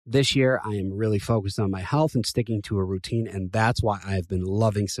This year, I am really focused on my health and sticking to a routine, and that's why I've been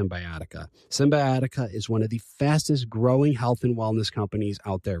loving Symbiotica. Symbiotica is one of the fastest growing health and wellness companies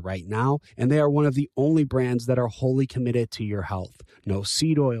out there right now, and they are one of the only brands that are wholly committed to your health. No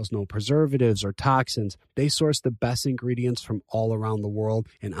seed oils, no preservatives or toxins. They source the best ingredients from all around the world,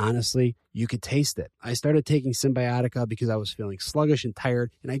 and honestly, you could taste it. I started taking Symbiotica because I was feeling sluggish and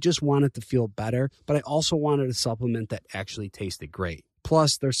tired, and I just wanted to feel better, but I also wanted a supplement that actually tasted great.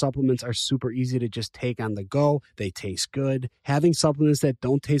 Plus, their supplements are super easy to just take on the go. They taste good. Having supplements that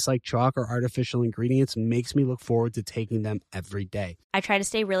don't taste like chalk or artificial ingredients makes me look forward to taking them every day. I try to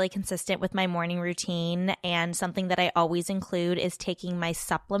stay really consistent with my morning routine, and something that I always include is taking my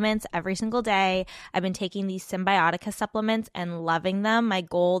supplements every single day. I've been taking these Symbiotica supplements and loving them. My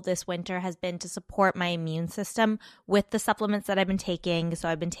goal this winter has been to support my immune system with the supplements that I've been taking. So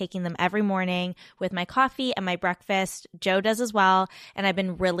I've been taking them every morning with my coffee and my breakfast. Joe does as well. And I've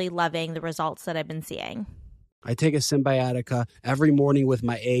been really loving the results that I've been seeing. I take a Symbiotica every morning with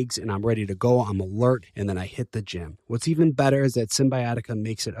my eggs and I'm ready to go. I'm alert, and then I hit the gym. What's even better is that Symbiotica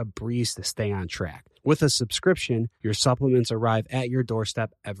makes it a breeze to stay on track. With a subscription, your supplements arrive at your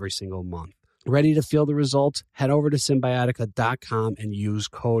doorstep every single month. Ready to feel the results? Head over to Symbiotica.com and use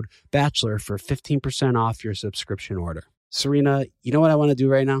code Bachelor for 15% off your subscription order. Serena, you know what I want to do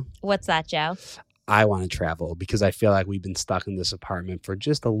right now? What's that, Joe? I want to travel because I feel like we've been stuck in this apartment for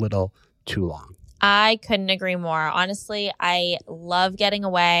just a little too long. I couldn't agree more. Honestly, I love getting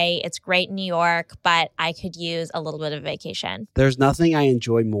away. It's great in New York, but I could use a little bit of vacation. There's nothing I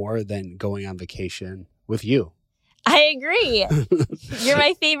enjoy more than going on vacation with you. I agree. You're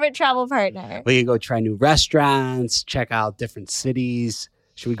my favorite travel partner. We can go try new restaurants, check out different cities.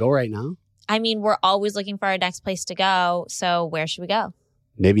 Should we go right now? I mean, we're always looking for our next place to go. So where should we go?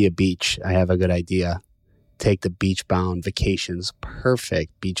 Maybe a beach. I have a good idea. Take the Beachbound Vacations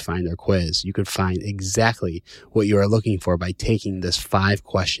Perfect Beach Finder quiz. You could find exactly what you are looking for by taking this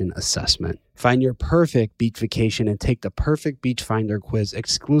 5-question assessment. Find your perfect beach vacation and take the perfect Beach Finder quiz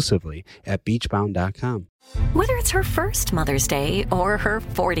exclusively at beachbound.com. Whether it's her first Mother's Day or her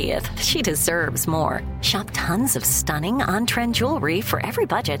 40th, she deserves more. Shop tons of stunning on-trend jewelry for every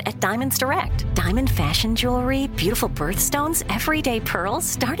budget at Diamonds Direct. Diamond fashion jewelry, beautiful birthstones, everyday pearls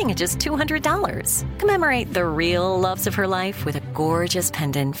starting at just $200. Commemorate the real loves of her life with a gorgeous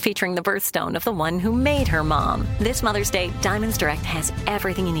pendant featuring the birthstone of the one who made her mom. This Mother's Day, Diamonds Direct has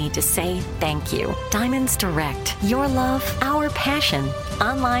everything you need to say thank you. Diamonds Direct. Your love, our passion.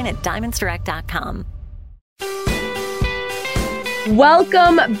 Online at diamondsdirect.com.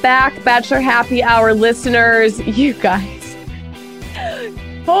 Welcome back, Bachelor Happy Hour listeners. You guys,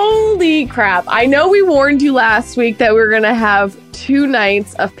 holy crap. I know we warned you last week that we were going to have 2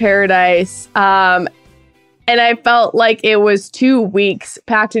 nights of paradise. And I felt like it was 2 weeks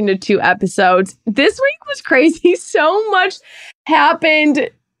packed into 2 episodes. This week was crazy. So much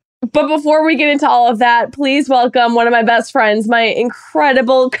happened. But before we get into all of that, please welcome one of my best friends, my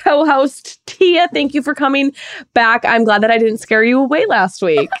incredible co-host, Tia. Thank you for coming back. I'm glad that I didn't scare you away last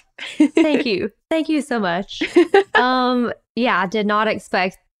week. Thank you. Thank you so much. I did not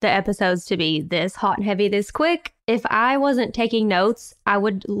expect the episodes to be this hot and heavy this quick. If I wasn't taking notes, I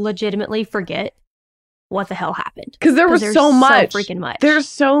would legitimately forget what the hell happened. Because there was so much. So freaking much. There's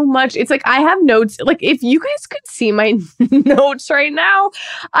so much. It's like I have notes. Like if you guys could see my notes right now,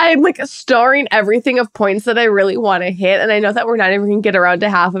 I'm like starring everything of points that I really want to hit. And I know that we're not even going to get around to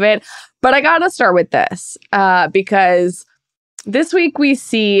half of it. But I got to start with this because this week we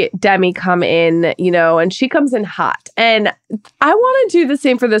see Demi come in, and she comes in hot. And I want to do the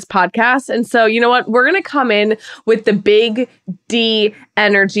same for this podcast. And so, you know what? We're going to come in with the big D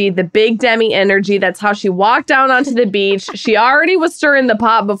energy, the big Demi energy. That's how she walked down onto the beach. She already was stirring the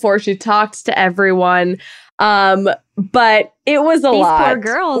pot before she talked to everyone. But it was a lot. These poor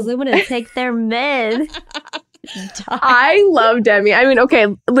girls, they wouldn't take their men. I love Demi. I mean, okay,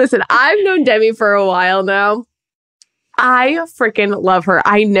 listen, I've known Demi for a while now. I freaking love her.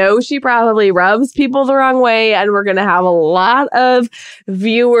 I know she probably rubs people the wrong way, and we're going to have a lot of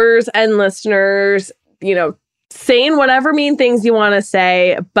viewers and listeners, saying whatever mean things you want to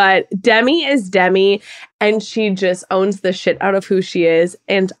say. But Demi is Demi, and she just owns the shit out of who she is,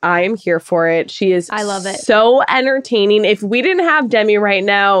 and I am here for it. I love it. So entertaining. If we didn't have Demi right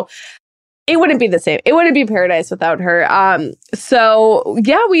now, it wouldn't be the same. It wouldn't be paradise without her. So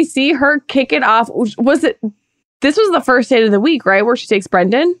yeah, we see her kick it off. This was the first date of the week, right? Where she takes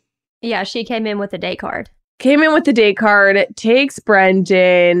Brendan? Yeah, she came in with a date card. Takes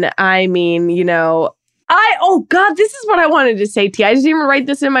Brendan. I mean, oh God, this is what I wanted to say, T. I didn't even write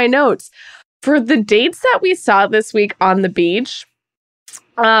this in my notes. For the dates that we saw this week on the beach,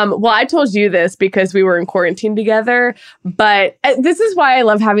 Well, I told you this because we were in quarantine together, but this is why I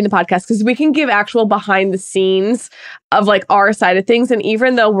love having the podcast, because we can give actual behind the scenes of like our side of things. And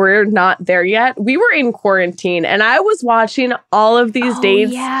even though we're not there yet, we were in quarantine and I was watching all of these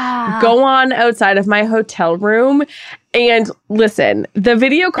dates go on outside of my hotel room. And listen, the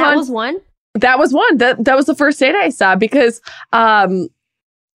video That was one? That was one. That was the first date I saw because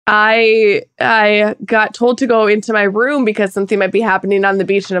I got told to go into my room because something might be happening on the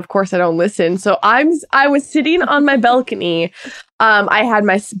beach, and of course I don't listen. So I was sitting on my balcony. I had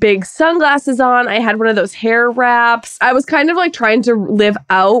my big sunglasses on. I had one of those hair wraps. I was kind of like trying to live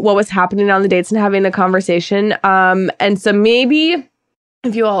out what was happening on the dates and having a conversation. And so maybe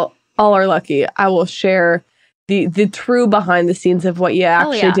if you all are lucky, I will share the true behind the scenes of what you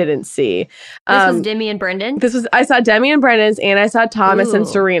actually didn't see. This was Demi and Brendan? I saw Demi and Brendan's, and I saw Thomas and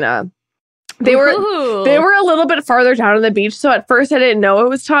Serena. They were a little bit farther down on the beach, so at first I didn't know it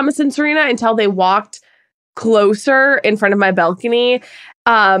was Thomas and Serena until they walked closer in front of my balcony.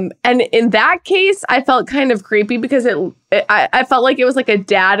 And in that case, I felt kind of creepy because I felt like it was like a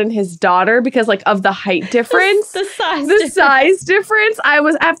dad and his daughter because like of the height difference, the size difference.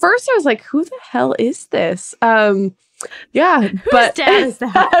 At first I was like, who the hell is this? Whose dad is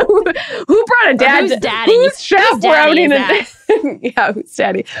that? Who brought a dad? Who's daddy? Who's chaperoning? Who's Who's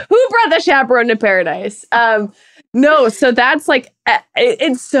daddy? Who brought the chaperone to paradise? No, so that's like,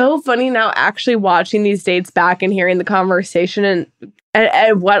 it's so funny now actually watching these dates back and hearing the conversation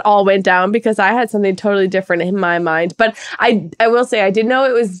and what all went down, because I had something totally different in my mind. But I will say I did know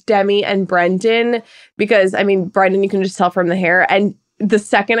it was Demi and Brendan because, I mean, Brendan, you can just tell from the hair. And the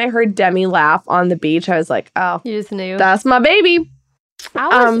second I heard Demi laugh on the beach, I was like, oh, you just knew. That's my baby.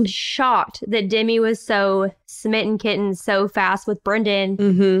 I was shocked that Demi was so smitten kitten so fast with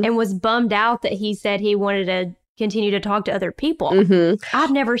Brendan and was bummed out that he said he wanted to continue to talk to other people.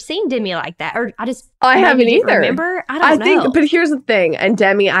 I've never seen Demi like that, or I haven't either. Remember? I don't know. But here's the thing, and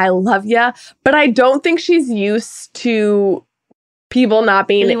Demi, I love you, but I don't think she's used to people not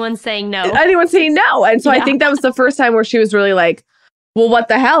being anyone saying no. And so I think that was the first time where she was really like, well, what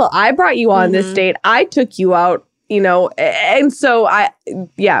the hell? I brought you on this date. I took you out, and so I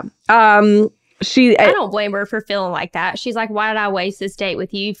don't blame her for feeling like that. She's like, why did I waste this date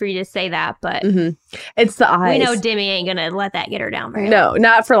with you for you to say that? But it's the eyes. We know Demi ain't gonna let that get her down very No,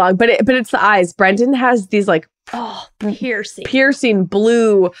 not for long. But it's the eyes. Brendan has these like piercing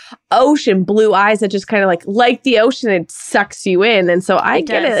blue, ocean blue eyes that just kind of like the ocean, it sucks you in. And so I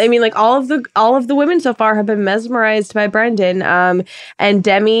get it. I mean, like all of the women so far have been mesmerized by Brendan. And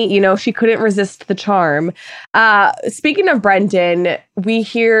Demi, she couldn't resist the charm. Speaking of Brendan, we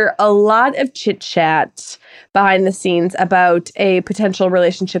hear a lot of chit chat behind the scenes about a potential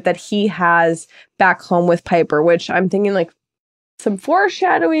relationship that he has back home with Piper, which I'm thinking like some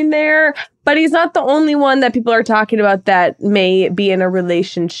foreshadowing there, but he's not the only one that people are talking about that may be in a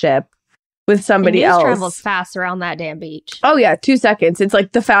relationship with somebody else. Travels fast around that damn beach. Oh yeah, 2 seconds. It's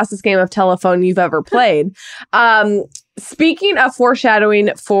like the fastest game of telephone you've ever played. Speaking of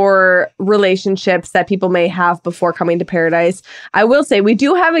foreshadowing for relationships that people may have before coming to paradise, I will say we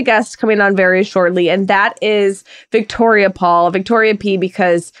do have a guest coming on very shortly, and that is Victoria P,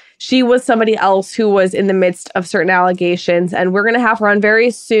 because she was somebody else who was in the midst of certain allegations, and we're going to have her on very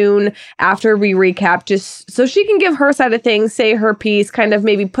soon after we recap, just so she can give her side of things, say her piece, kind of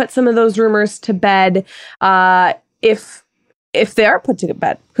maybe put some of those rumors to bed, if they are put to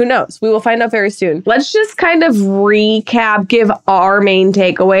bed. Who knows? We will find out very soon. Let's just kind of recap, give our main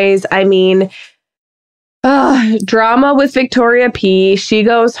takeaways. I mean, drama with Victoria P. She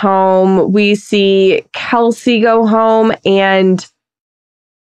goes home. We see Kelsey go home, and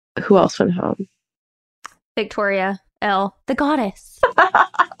who else went home? Victoria L, the goddess.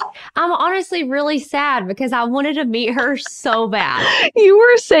 I'm honestly really sad because I wanted to meet her so bad. You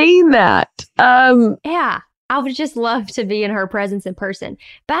were saying that. Yeah, I would just love to be in her presence in person.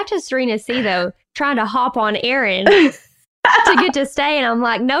 Back to Serena C, though, trying to hop on Aaron to get to stay, and I'm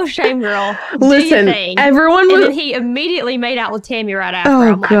like, no shame, girl. Listen, everyone was... And then he immediately made out with Tammy right after. Oh,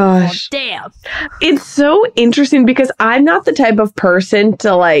 I'm like, gosh. Oh, damn. It's so interesting because I'm not the type of person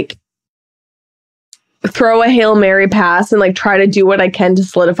to like throw a Hail Mary pass and like try to do what I can to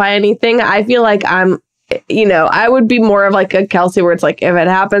solidify anything. I feel like I'm, I would be more of like a Kelsey where it's like, if it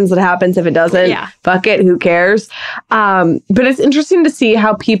happens, it happens. If it doesn't, fuck it. Who cares? But it's interesting to see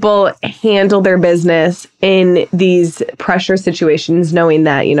how people handle their business in these pressure situations, knowing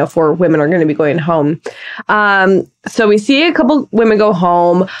that, 4 women are going to be going home. So we see a couple women go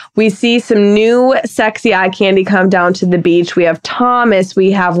home. We see some new sexy eye candy come down to the beach. We have Thomas,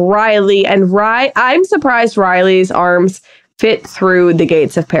 we have Riley, and I'm surprised Riley's arms fit through the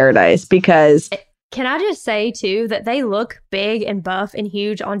gates of paradise because... Can I just say, too, that they look big and buff and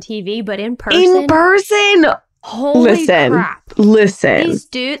huge on TV, but in person... Holy crap. Listen. These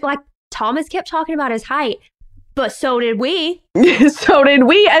dudes, like, Thomas kept talking about his height, but so did we. So did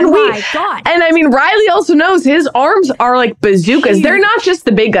we. And my God. And I mean, Riley also knows his arms are like bazookas. Huge. They're not just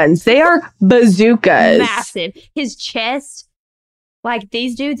the big guns. They are bazookas. Massive. His chest, like,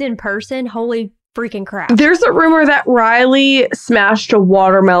 these dudes in person, holy freaking crap. There's a rumor that Riley smashed a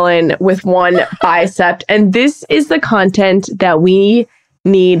watermelon with one bicep, and this is the content that we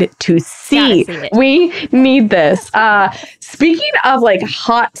need to see. We need this. Speaking of like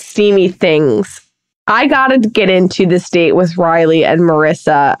hot, steamy things, I gotta get into this date with Riley and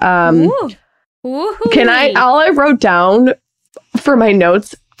Marissa. All I wrote down for my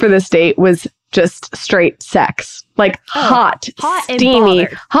notes for this date was just straight sex. Like hot, steamy,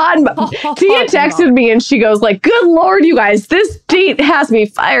 hot. Tia texted me and she goes like, good Lord, you guys, this date has me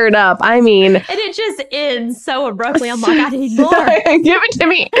fired up. I mean. And it just ends so abruptly. I'm like, I need more. Give it to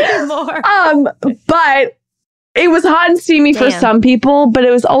me. I need more. But it was hot and steamy for some people, but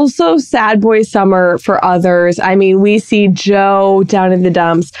it was also sad boy summer for others. I mean, we see Joe down in the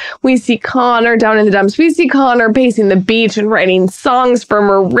dumps. We see Connor down in the dumps. We see Connor pacing the beach and writing songs for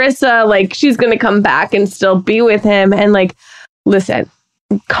Marissa. Like, she's going to come back and still be with him. And like, listen,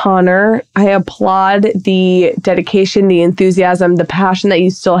 Connor, I applaud the dedication, the enthusiasm, the passion that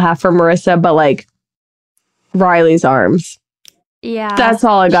you still have for Marissa, but like, Riley's arms. Yeah. That's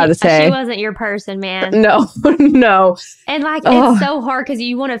all I got to say. She wasn't your person, man. No. And like, it's so hard because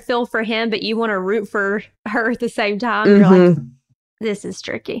you want to feel for him, but you want to root for her at the same time. You're like, this is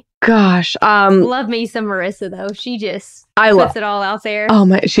tricky. Gosh. Love me some Marissa, though. She just puts it all out there. Oh,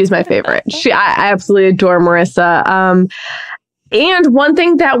 she's my favorite. I absolutely adore Marissa. And one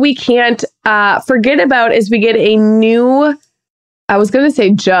thing that we can't forget about is we get a new... I was going to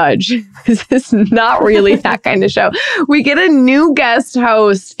say judge. This is not really that kind of show. We get a new guest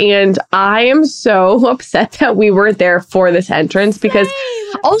host, and I am so upset that we weren't there for this entrance because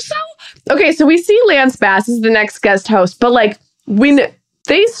also, okay, so we see Lance Bass as the next guest host, but like when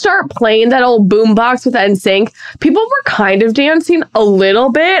they start playing that old boombox with NSYNC, people were kind of dancing a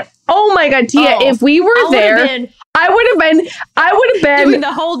little bit. Oh my God, Tia, if we were there... I would have been doing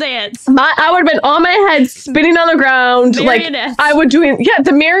the whole dance. I would have been on my head, spinning on the ground. Like I would doing,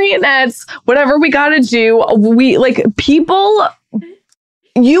 the marionettes, whatever we got to do. We like people.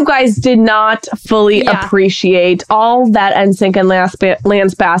 You guys did not fully appreciate all that NSYNC and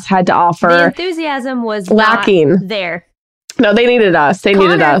Lance Bass had to offer. The enthusiasm was lacking not there. No, they needed us.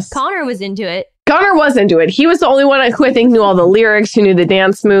 Needed us. Connor was into it. Connor was into it. He was the only one who I think knew all the lyrics, who knew the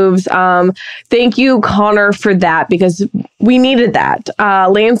dance moves. Thank you, Connor, for that because we needed that.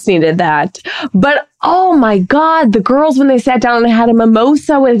 Lance needed that. But oh my God, the girls, when they sat down and had a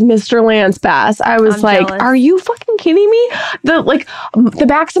mimosa with Mr. Lance Bass, I was like, jealous. Are you fucking kidding me? The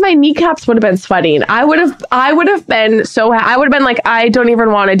backs of my kneecaps would have been sweating. I would have been so I would have been like, I don't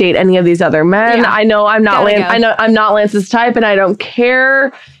even want to date any of these other men. Yeah. I know I'm not I'm not Lance's type, and I don't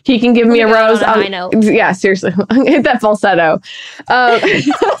care. He can give me a rose. I know. Yeah, seriously. Hit that falsetto. God.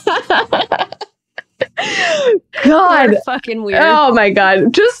 You're fucking weird. Oh my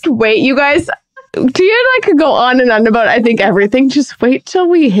God. Just wait, you guys. Tia and I could go on and on about, I think, everything. Just wait till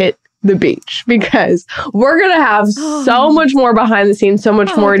we hit the beach because we're going to have so much more behind the scenes, so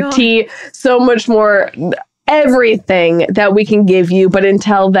much more tea, so much more everything that we can give you. But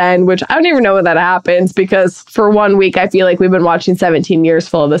until then, which I don't even know when that happens because for 1 week, I feel like we've been watching 17 years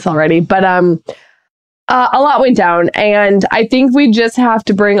full of this already. But a lot went down, and I think we just have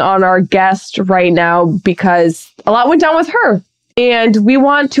to bring on our guest right now because a lot went down with her. And we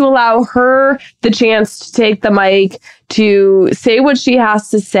want to allow her the chance to take the mic, to say what she has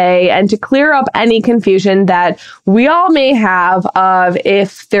to say, and to clear up any confusion that we all may have of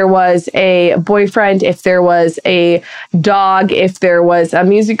if there was a boyfriend, if there was a dog, if there was a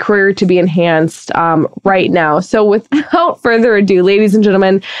music career to be enhanced right now. So without further ado, ladies and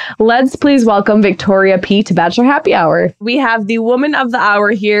gentlemen, let's please welcome Victoria P. to Bachelor Happy Hour. We have the woman of the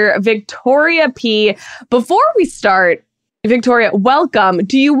hour here, Victoria P. Before we start, Victoria, welcome.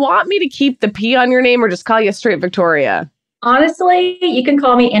 Do you want me to keep the P on your name or just call you straight Victoria? Honestly, you can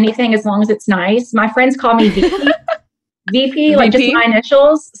call me anything as long as it's nice. My friends call me VP. VP, like just my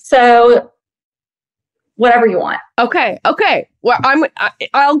initials. So whatever you want. Okay. Well,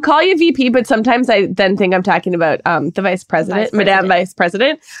 I'll call you VP, but sometimes I then think I'm talking about the vice president, Madame Vice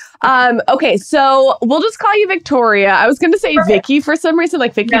President. Okay, so we'll just call you Victoria. I was going to say Vicky for some reason,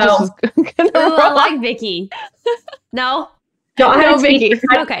 like Vicky just was gonna I like Vicky. No, Vicky.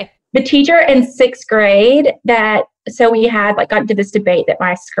 Okay. the teacher in 6th grade so we had got into this debate that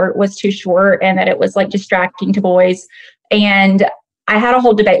my skirt was too short and that it was distracting to boys. And I had a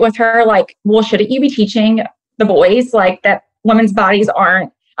whole debate with her, well, shouldn't you be teaching the boys that women's bodies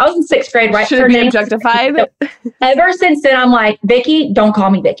aren't? I was in 6th grade, right? Should it be objectified? So ever since then, I'm like, Vicky, don't call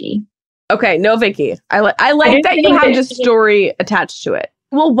me Vicky. Okay, no Vicky. I like that you have the story attached to it.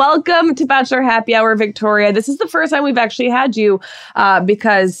 Well, welcome to Bachelor Happy Hour, Victoria. This is the first time we've actually had you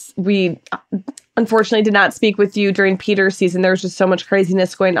because we unfortunately did not speak with you during Peter's season. There was just so much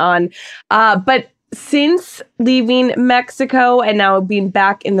craziness going on. But since leaving Mexico and now being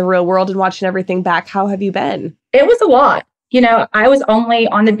back in the real world and watching everything back, how have you been? It was a lot. I was only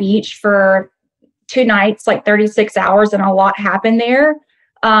on the beach for 2 nights, 36 hours, and a lot happened there.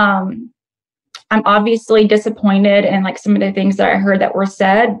 I'm obviously disappointed in some of the things that I heard that were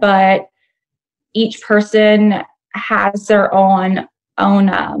said, but each person has their own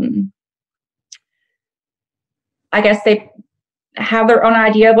I guess they have their own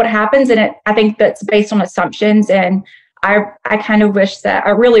idea of what happens. And I think that's based on assumptions. And I kind of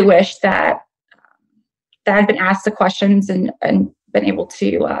really wish that I'd been asked the questions and been able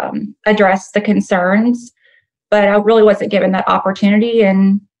to address the concerns, but I really wasn't given that opportunity.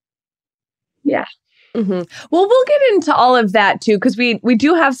 And yeah. Mm-hmm. Well, we'll get into all of that too, because we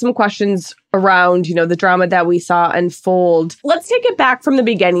do have some questions around, the drama that we saw unfold. Let's take it back from the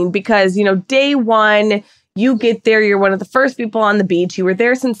beginning because, day one, you get there, you're one of the first people on the beach. You were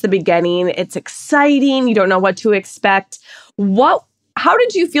there since the beginning. It's exciting. You don't know what to expect. How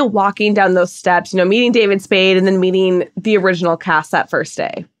did you feel walking down those steps, meeting David Spade and then meeting the original cast that first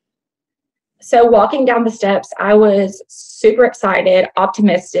day? So walking down the steps, I was super excited,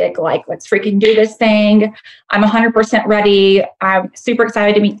 optimistic, let's freaking do this thing. I'm 100% ready. I'm super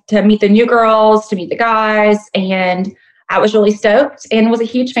excited to meet the new girls, to meet the guys. And I was really stoked and was a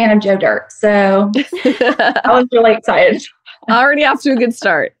huge fan of Joe Dirt. So I was really excited. Already off to a good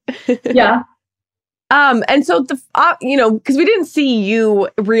start. Yeah. And so because we didn't see you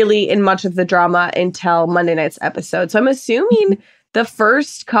really in much of the drama until Monday night's episode. So I'm assuming the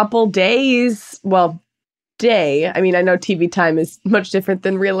first couple days, I know TV time is much different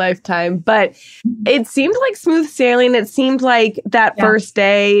than real life time, but it seemed like smooth sailing. It seemed like that first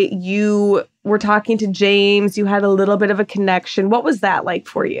day you were talking to James, you had a little bit of a connection. What was that like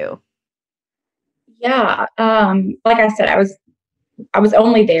for you? Yeah. Like I said, I was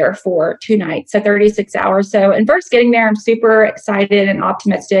only there for 2 nights, so 36 hours. So, and first getting there, I'm super excited and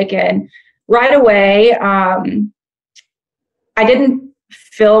optimistic. And right away, I didn't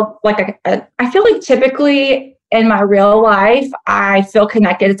feel I feel like typically in my real life, I feel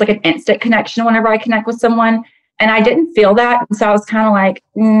connected. It's like an instant connection whenever I connect with someone. And I didn't feel that. And so I was kind of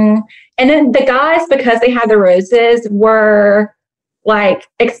And then the guys, because they had the roses, were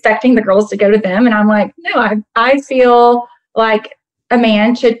expecting the girls to go to them. And I'm like, no, I feel like a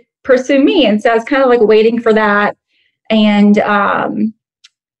man should pursue me. And so I was kind of waiting for that. And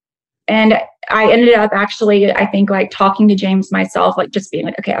I ended up actually, I think, talking to James myself, just being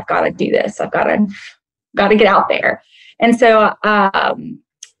okay, I've got to do this. I've got to get out there. And so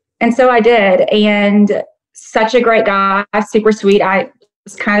I did. And such a great guy, super sweet. I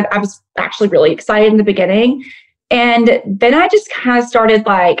was actually really excited in the beginning. And then I just kind of started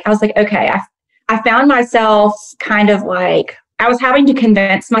I was like, okay, I found myself kind of I was having to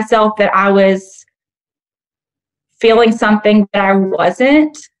convince myself that I was feeling something that I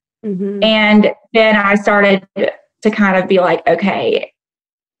wasn't. Mm-hmm. And then I started to kind of be okay,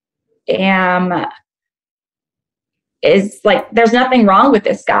 there's nothing wrong with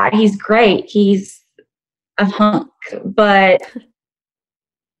this guy. He's great. He's a hunk, but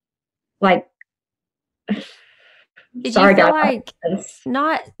did you feel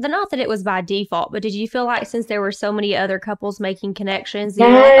not that it was by default, but did you feel like since there were so many other couples making connections, you're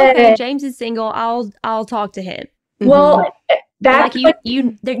okay, James is single, I'll talk to him. Well, that's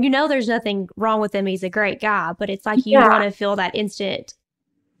there's nothing wrong with him. He's a great guy, but it's you want to feel that instant.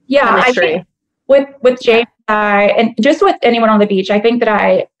 Yeah, chemistry. I think with James, and just with anyone on the beach, I think that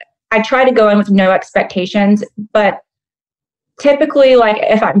I try to go in with no expectations, but typically,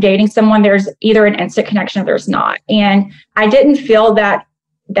 if I'm dating someone, there's either an instant connection or there's not. And I didn't feel that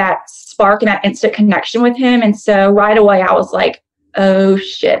spark and that instant connection with him. And so right away I was like, oh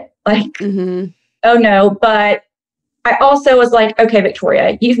shit, oh no. But I also was like, okay,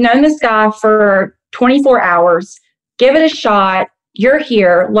 Victoria, you've known this guy for 24 hours. Give it a shot. You're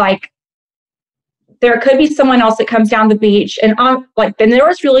here. There could be someone else that comes down the beach. And then there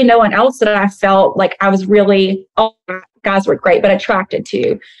was really no one else that I felt I was really, all guys were great, but attracted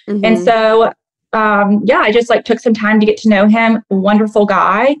to. Mm-hmm. And so, I just took some time to get to know him. Wonderful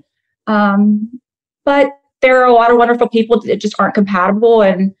guy. But there are a lot of wonderful people that just aren't compatible.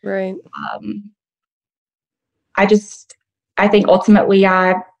 And right. I think ultimately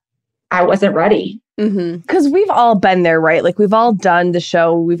I wasn't ready. Because we've all been there, right? Like we've all done the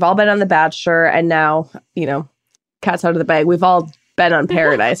show. We've all been on The Bachelor. And now, cat's out of the bag. We've all been on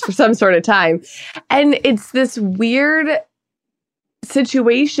Paradise for some sort of time. And it's this weird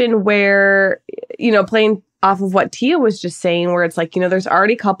situation where, playing off of what Tia was just saying, where it's like, there's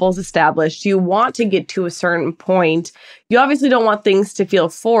already couples established. You want to get to a certain point. You obviously don't want things to feel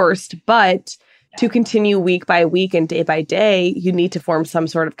forced, but to continue week by week and day by day, you need to form some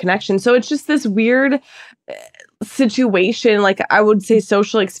sort of connection. So it's just this weird situation, like I would say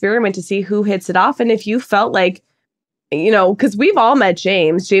social experiment to see who hits it off. And if you felt like, because we've all met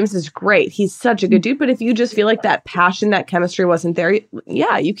James. James is great. He's such a good dude. But if you just feel like that passion, that chemistry wasn't there,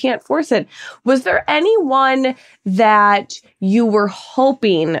 yeah, you can't force it. Was there anyone that you were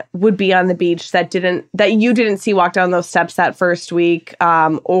hoping would be on the beach that you didn't see walk down those steps that first week,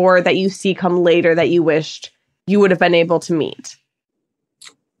 or that you see come later that you wished you would have been able to meet?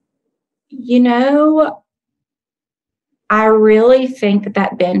 I really think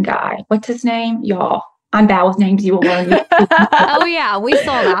that Ben guy, what's his name? Y'all, I'm bad with names. You will learn. Oh yeah, we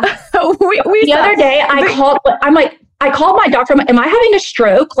saw that. The other day, I called my doctor. Am I having a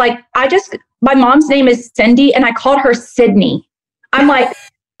stroke? Like my mom's name is Cindy, and I called her Sydney. I'm like,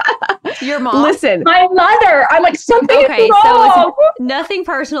 your mom. Listen, my mother. I'm like, something is wrong. So it's nothing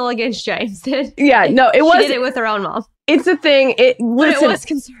personal against James. Yeah, no, it was. She did it with her own mom. It's a thing. It was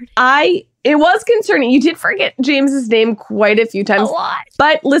concerning. It was concerning. You did forget James's name quite a few times. A lot.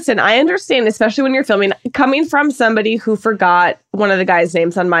 But listen, I understand, especially when you're filming, coming from somebody who forgot one of the guys'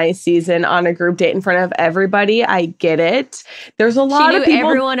 names on my season on a group date in front of everybody. I get it. There's a lot of people.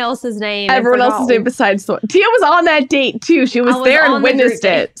 Everyone else's name. Besides the one. Tia was on that date too. She was there and witnessed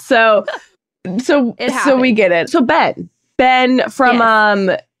it. So we get it. So Ben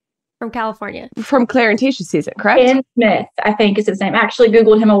from from California. From Claire and Tayshia's season, correct? Ben Smith, I think is his name. I actually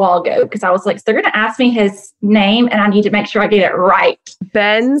Googled him a while ago because I was like, so they're going to ask me his name and I need to make sure I get it right.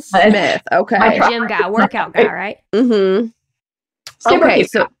 Ben Smith. Okay. Gym guy, workout guy, right? Mm-hmm. Okay.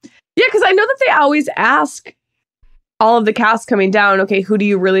 So, yeah, because I know that they always ask all of the cast coming down, okay, who do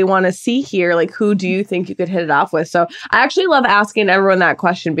you really want to see here? Like, who do you think you could hit it off with? So I actually love asking everyone that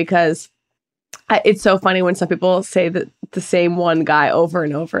question because it's so funny when some people say that the same one guy over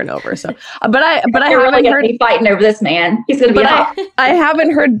and over and over. So, but I haven't heard me fighting over this man. He's going to be. I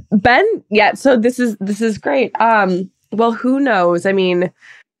haven't heard Ben yet. So this is great. Well, who knows? I mean,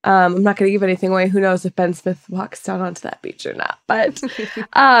 I'm not going to give anything away. Who knows if Ben Smith walks down onto that beach or not? But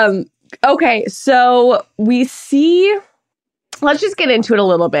okay, so we see. Let's just get into it a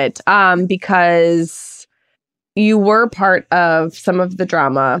little bit because you were part of some of the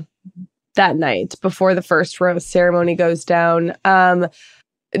drama that night before the first rose ceremony goes down. To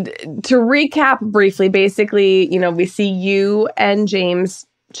recap briefly, basically, we see you and James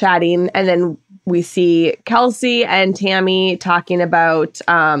chatting, and then we see Kelsey and Tammy talking about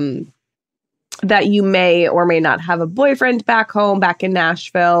that you may or may not have a boyfriend back in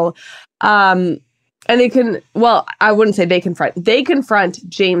Nashville. And I wouldn't say they confront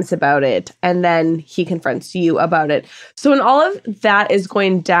James about it, and then he confronts you about it. So when all of that is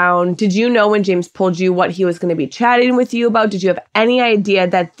going down, did you know when James pulled you what he was going to be chatting with you about? Did you have any idea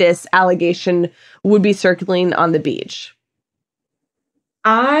that this allegation would be circling on the beach?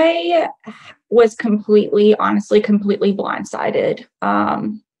 I was honestly completely blindsided.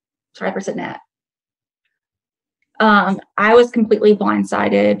 Sorry for saying that. I was completely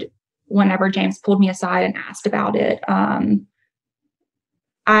blindsided whenever James pulled me aside and asked about it.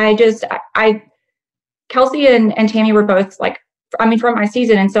 Kelsey and Tammy were both from my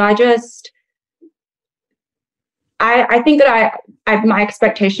season. And so I think that my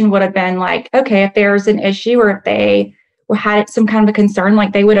expectation would have been like, okay, if there's an issue or if they had some kind of a concern,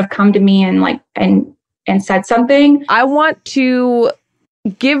 like they would have come to me and said something. I want to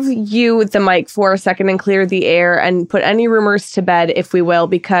give you the mic for a second and clear the air and put any rumors to bed, if we will,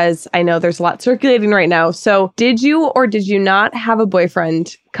 because I know there's a lot circulating right now. So did you or did you not have a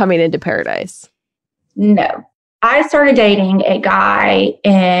boyfriend coming into Paradise? No. I started dating a guy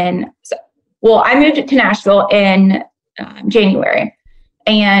I moved to Nashville in January,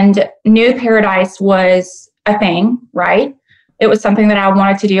 and knew Paradise was a thing, right? It was something that I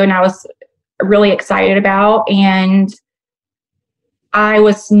wanted to do and I was really excited about. And I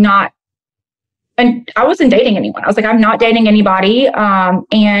wasn't dating anyone. I was like, I'm not dating anybody.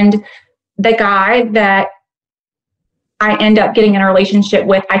 And the guy that I end up getting in a relationship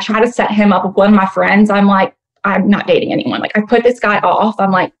with, I try to set him up with one of my friends. I'm like, I'm not dating anyone. Like I put this guy off.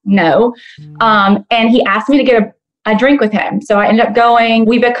 I'm like, no. And he asked me to get a drink with him. So I ended up going.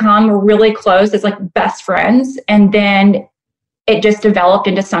 We become really close as like best friends. And then it just developed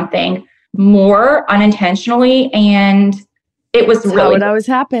into something more unintentionally. And it was That's really how it always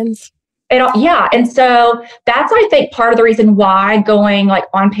happens. Yeah. And so that's, I think, part of the reason why going like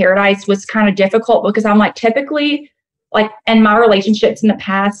on Paradise was kind of difficult, because I'm like, typically, like in my relationships in the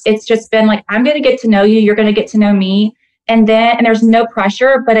past, it's just been like, I'm going to get to know you. You're going to get to know me. And there's no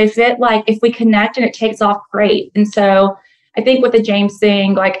pressure. But if we connect and it takes off, great. And so I think with the James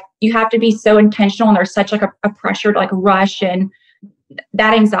thing, like you have to be so intentional, and there's such like a pressure to like rush. And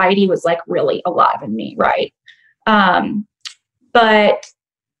that anxiety was like really alive in me. Right. But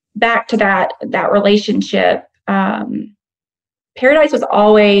back to that relationship, Paradise was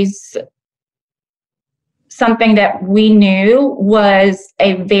always something that we knew was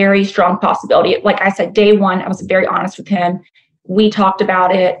a very strong possibility. Like I said, day one, I was very honest with him. We talked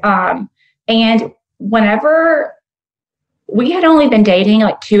about it. And whenever we had only been dating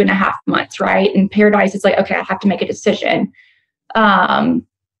like 2.5 months, right? And Paradise is like, okay, I have to make a decision. And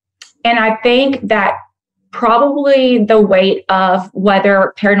I think that probably the weight of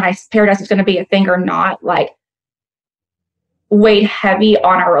whether Paradise is going to be a thing or not, like weighed heavy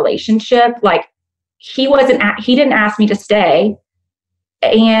on our relationship. Like he didn't ask me to stay,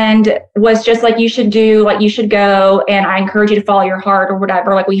 and was just like, you should go. And I encourage you to follow your heart or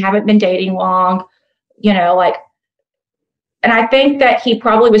whatever. Like we haven't been dating long, like, and I think that he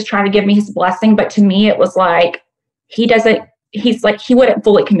probably was trying to give me his blessing. But to me, it was like, he wouldn't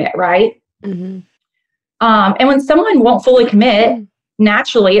fully commit. Right. Mm-hmm. And when someone won't fully commit,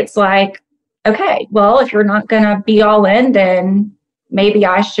 naturally it's like, okay, well, if you're not going to be all in, then maybe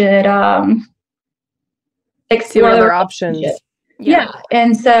I should explore other options. Yeah.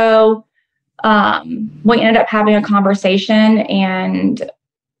 And so we ended up having a conversation, and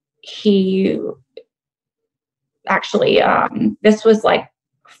he actually, this was like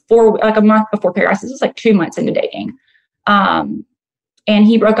a month before Paradise. This was like 2 months into dating. And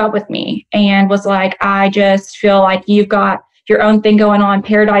he broke up with me and was like, I just feel like you've got your own thing going on.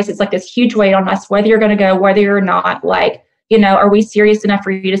 Paradise is like this huge weight on us, whether you're going to go, whether you're not. Like, are we serious enough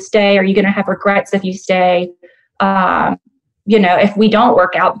for you to stay? Are you going to have regrets if you stay? If we don't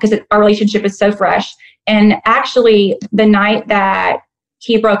work out, because our relationship is so fresh. And actually, the night that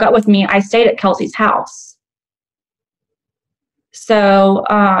he broke up with me, I stayed at Kelsey's house. So,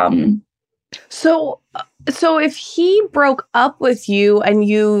 So if he broke up with you and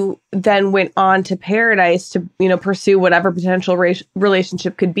you then went on to Paradise to, pursue whatever potential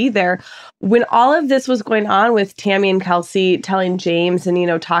relationship could be there, when all of this was going on with Tammy and Kelsey telling James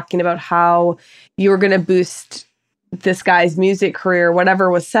and, talking about how you were going to boost this guy's music career, whatever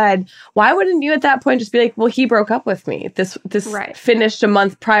was said, why wouldn't you at that point just be like, well, he broke up with me. This right. Finished a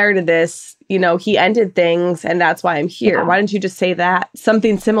month prior to this, he ended things and that's why I'm here. Yeah. Why didn't you just say that?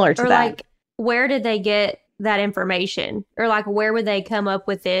 Something similar to that. Like, where did they get that information? Or like, where would they come up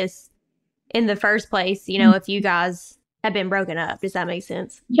with this in the first place? If you guys have been broken up, does that make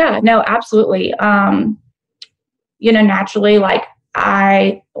sense? Yeah, no, absolutely. Naturally, like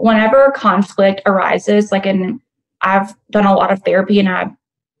whenever conflict arises, like, and I've done a lot of therapy, and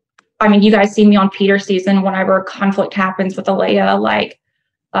you guys see me on Peter's season, whenever conflict happens with Alea, like,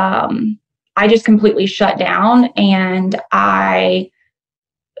 I just completely shut down, and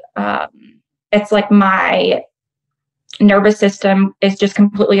it's like my nervous system is just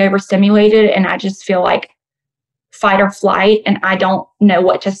completely overstimulated, and I just feel like fight or flight, and I don't know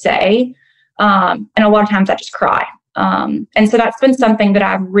what to say. And a lot of times I just cry. And so that's been something that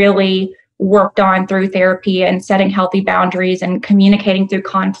I've really worked on through therapy and setting healthy boundaries and communicating through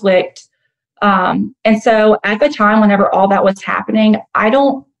conflict. And so at the time, whenever all that was happening, I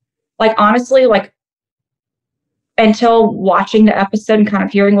don't, like, honestly, like, until watching the episode and kind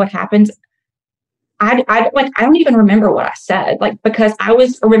of hearing what happens, I don't even remember what I said, like, because I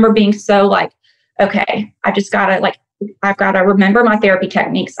remember being so like, okay, I've got to remember my therapy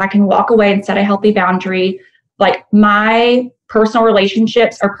techniques. I can walk away and set a healthy boundary. Like, my personal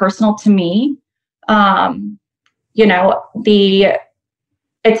relationships are personal to me.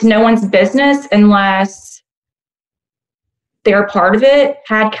 It's no one's business unless they're a part of it.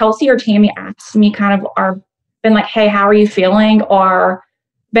 Had Kelsey or Tammy asked me been like, hey, how are you feeling? Or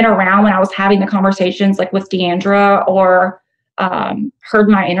been around when I was having the conversations, like with Deandra, or heard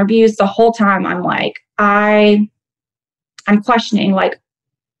my interviews, the whole time I'm like, I'm questioning, like,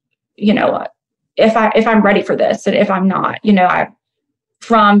 if I'm ready for this, and if I'm not,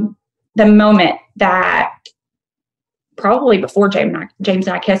 from the moment that probably before James and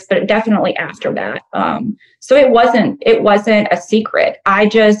I kissed, but definitely after that. So it wasn't a secret. I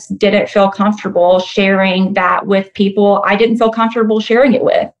just didn't feel comfortable sharing that with people I didn't feel comfortable sharing it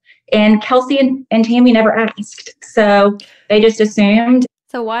with. And Kelsey and Tammy never asked. So they just assumed.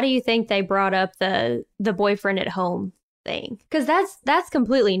 So why do you think they brought up the boyfriend at home thing? Because that's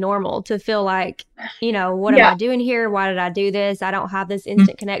completely normal to feel like, what am I doing here? Why did I do this? I don't have this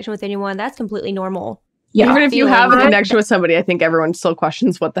instant connection with anyone. That's completely normal. Yeah. Even if you have a connection with somebody, I think everyone still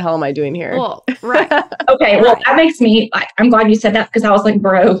questions, what the hell am I doing here? Well, right. Okay. Well, that makes me I'm glad you said that, because I was like,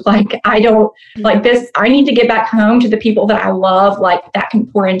 bro, I don't like this. I need to get back home to the people that I love, that can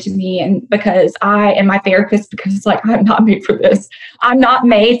pour into me. And because I am my therapist, because I'm not made for this. I'm not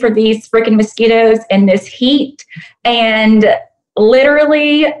made for these freaking mosquitoes and this heat. And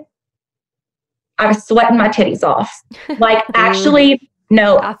literally, I was sweating my titties off. Actually,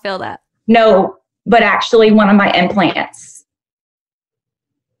 no. I feel that. No. But actually, one of my implants,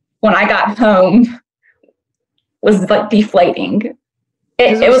 when I got home, was deflating.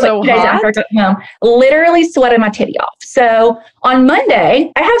 It was so 2 days after I got home, literally sweated my titty off. So on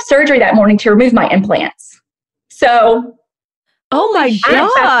Monday, I have surgery that morning to remove my implants. So, oh my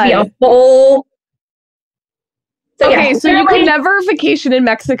God, be a full. So you could never vacation in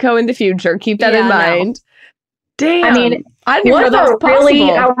Mexico in the future. Keep that in mind. No. Damn. I mean, I didn't even know that was possible.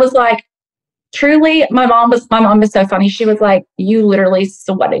 Really, I was like. Truly, my mom was so funny. She was like, you literally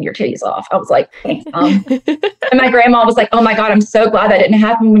sweated your titties off. I was like, thanks, Mom. And my grandma was like, oh my God, I'm so glad that didn't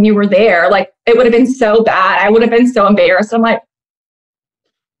happen when you were there. It would have been so bad. I would have been so embarrassed. I'm like,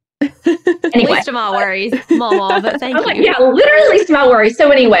 anyway. Least of my worries, Mama, but thank you. Yeah, literally least of my worries. So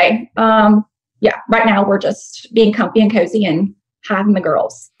anyway, right now we're just being comfy and cozy and having the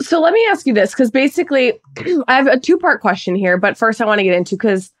girls. So let me ask you this, because basically I have a 2-part question here, but first I want to get into,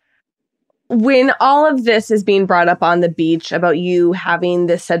 because when all of this is being brought up on the beach about you having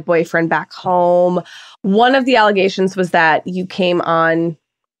this said boyfriend back home, one of the allegations was that you came on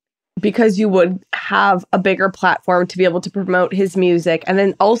because you would have a bigger platform to be able to promote his music. And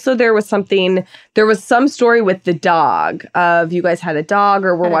then also there was some story with the dog of you guys had a dog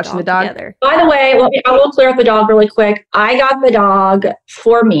or were watching the dog together. By the way, I will clear up the dog really quick. I got the dog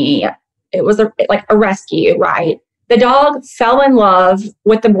for me. It was a rescue, right? The dog fell in love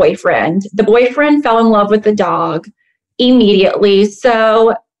with the boyfriend. The boyfriend fell in love with the dog immediately.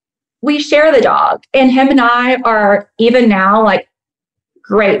 So we share the dog. And him and I are even now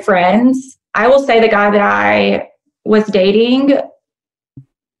great friends. I will say the guy that I was dating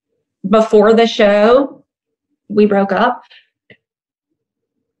before the show, we broke up,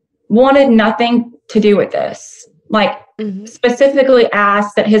 wanted nothing to do with this. Specifically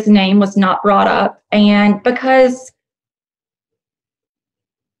asked that his name was not brought up. And because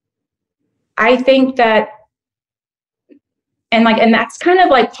I think that, and that's kind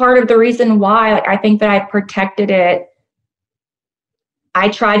of part of the reason why, I think that I protected it. I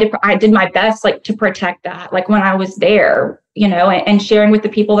did my best, to protect that, when I was there, and sharing with the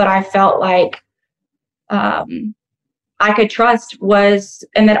people that I felt I could trust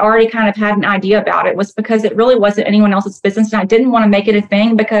and that already kind of had an idea about it, was because it really wasn't anyone else's business. And I didn't want to make it a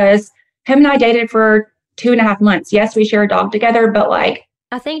thing, because him and I dated for 2.5 months. Yes, we share a dog together, but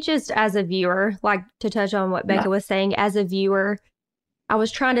I think just as a viewer, to touch on what Becca was saying, as a viewer, I was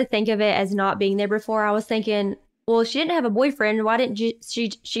trying to think of it as not being there before. I was thinking, well, she didn't have a boyfriend. Why didn't she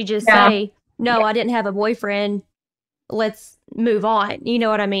just say, no, I didn't have a boyfriend. Let's move on. You know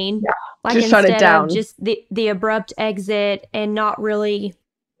what I mean? Yeah. Just shut it down. Of just the abrupt exit and not really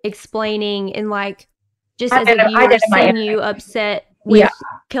explaining and just as a viewer seeing you upset with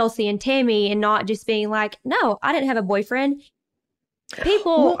Kelsey and Tammy and not just being no, I didn't have a boyfriend.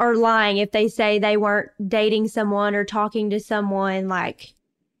 People are lying if they say they weren't dating someone or talking to someone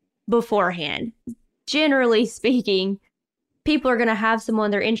beforehand. Generally speaking, people are going to have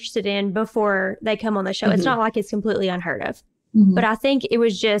someone they're interested in before they come on the show. Mm-hmm. It's not like it's completely unheard of. Mm-hmm. But I think it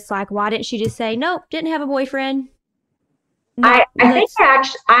was just why didn't she just say, nope, didn't have a boyfriend? I think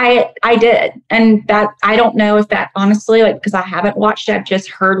I did. And that, I don't know if that honestly, because I haven't watched it, I've just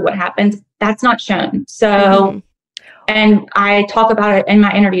heard what happens. That's not shown. So, and I talk about it in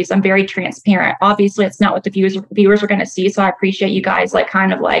my interviews. I'm very transparent. Obviously, it's not what the viewers are going to see. So I appreciate you guys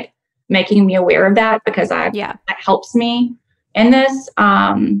making me aware of that, because that helps me in this.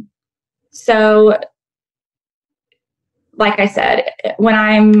 So like I said, when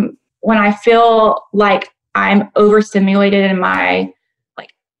I feel like I'm overstimulated in my,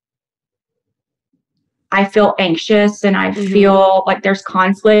 I feel anxious and I feel like there's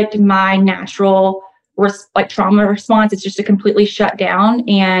conflict, my natural trauma response is just to completely shut down.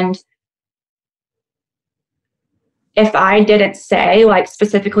 And if I didn't say like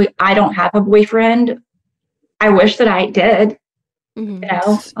specifically, I don't have a boyfriend, I wish that I did,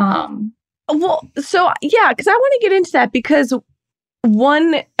 Well, so yeah, because I want to get into that because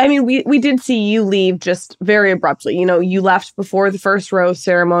we did see you leave just very abruptly. You left before the first rose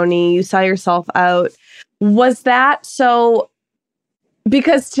ceremony. You saw yourself out. Was that so?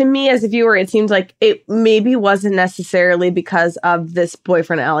 Because to me, as a viewer, it seemed like it maybe wasn't necessarily because of this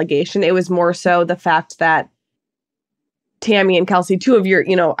boyfriend allegation. It was more so the fact that Tammy and Kelsey, two of your,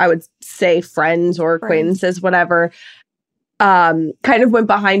 I would say friends or acquaintances, whatever, kind of went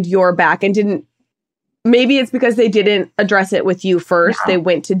behind your back and didn't. Maybe it's because they didn't address it with you first. Yeah. They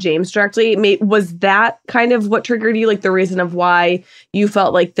went to James directly. Was that kind of what triggered you? Like the reason of why you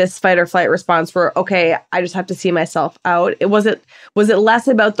felt like this fight or flight response for, okay, I just have to see myself out. Was it less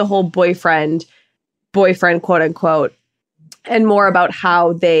about the whole boyfriend, quote unquote, and more about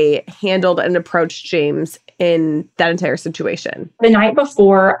how they handled and approached James in that entire situation? The night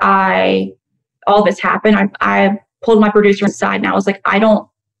before all this happened, I pulled my producer aside and I was like, I don't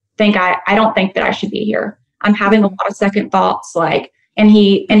think that I should be here. I'm having a lot of second thoughts. And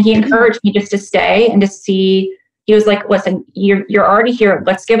he encouraged me just to stay and to see. He was like, listen, you're already here.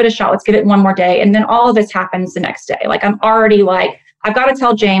 Let's give it a shot. Let's give it one more day. And then all of this happens the next day. Like, I'm already like, I've got to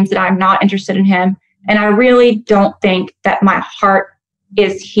tell James that I'm not interested in him. And I really don't think that my heart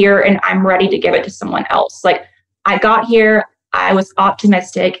is here and I'm ready to give it to someone else. Like, I got here, I was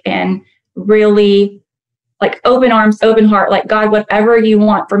optimistic and really like open arms, open heart, like, God, whatever you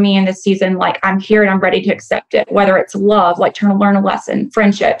want for me in this season, like, I'm here and I'm ready to accept it, whether it's love, like trying to learn a lesson,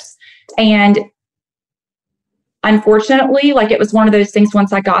 friendships. And unfortunately, like, it was one of those things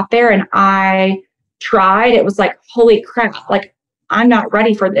once I got there and I tried, it was like, holy crap, like, I'm not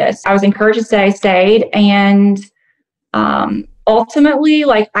ready for this. I was encouraged to stay, I stayed. And ultimately,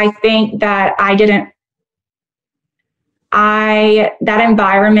 like, I think that that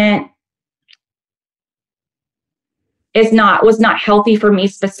environment was not healthy for me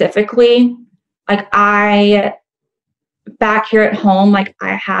specifically. Like, back here at home, like,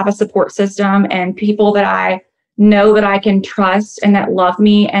 I have a support system and people that I know that I can trust and that love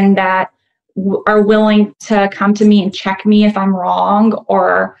me and that are willing to come to me and check me if I'm wrong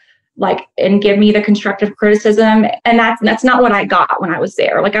or like, and give me the constructive criticism. And that's not what I got when I was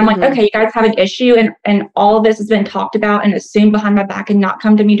there. Like, I'm like, okay, you guys have an issue and all of this has been talked about and assumed behind my back and not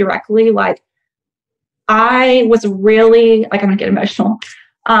come to me directly. Like, I was really like, I'm gonna get emotional,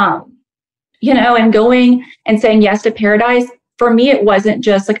 and going and saying yes to paradise. For me, it wasn't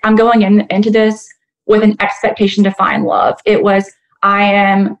just like, I'm going into this with an expectation to find love. It was,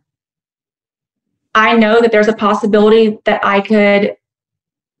 I know that there's a possibility that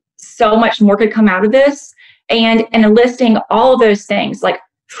so much more could come out of this. And enlisting all of those things, like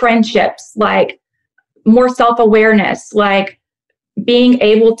friendships, like more self-awareness, like being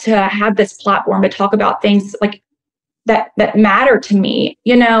able to have this platform to talk about things like that matter to me,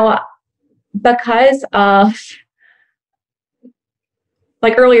 because of,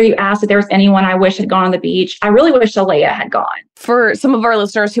 like, earlier you asked if there was anyone I wish had gone on the beach. I really wish Alea had gone. For some of our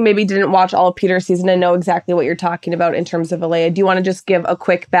listeners who maybe didn't watch all of Peter's season and know exactly what you're talking about in terms of Alea, do you want to just give a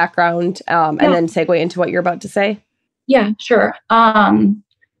quick background and then segue into what you're about to say? Yeah, sure. On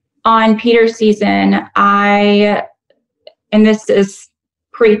Peter's season, and this is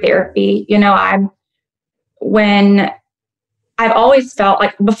pre-therapy, I've always felt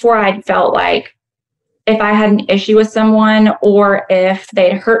like, before I'd felt like if I had an issue with someone or if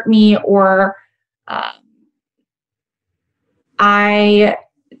they'd hurt me or I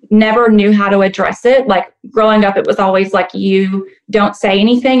never knew how to address it. Like, growing up, it was always like, you don't say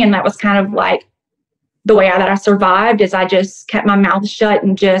anything. And that was kind of like the way that I survived, is I just kept my mouth shut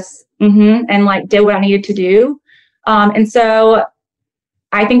and just, and like did what I needed to do. And so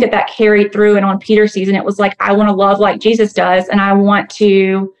I think that carried through. And on Peter's season, it was like, I want to love like Jesus does. And I want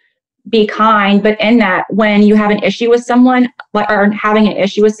to be kind. But in that, when you have an issue with someone, or having an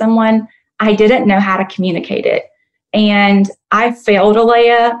issue with someone, I didn't know how to communicate it. And I failed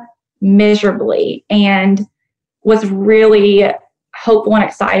Alea miserably and was really hopeful and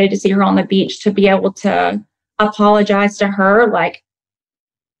excited to see her on the beach, to be able to apologize to her. Like,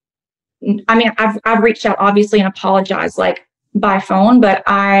 I mean, I've reached out obviously and apologized like by phone, but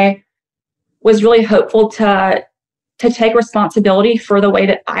I was really hopeful to take responsibility for the way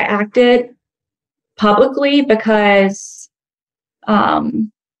that I acted publicly, because I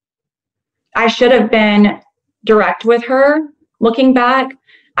should have been direct with her. Looking back,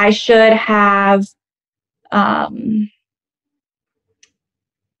 I should have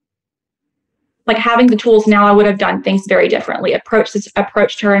like, having the tools now, I would have done things very differently.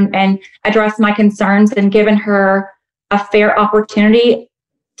 Approached her and addressed my concerns and given her a fair opportunity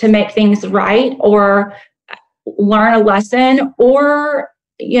to make things right or learn a lesson, or,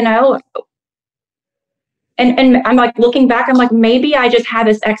 you know, and I'm like, looking back, I'm like, maybe I just had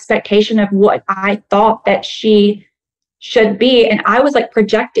this expectation of what I thought that she should be. And I was like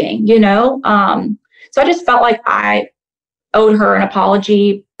projecting, you know? So I just felt like I owed her an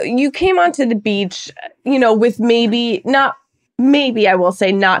apology. You came onto the beach, you know, with maybe I will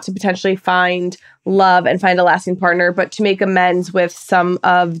say, not to potentially find love and find a lasting partner, but to make amends with some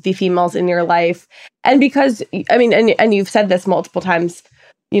of the females in your life. And because, I mean, and you've said this multiple times,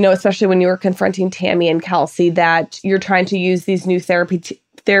 you know, especially when you were confronting Tammy and Kelsey, that you're trying to use these new therapy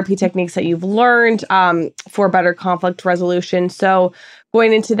techniques that you've learned for better conflict resolution. So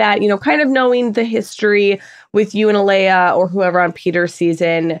going into that, you know, kind of knowing the history with you and Alea or whoever on Peter's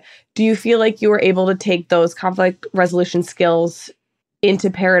season, do you feel like you were able to take those conflict resolution skills into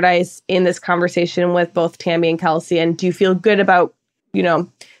Paradise in this conversation with both Tammy and Kelsey? And do you feel good about, you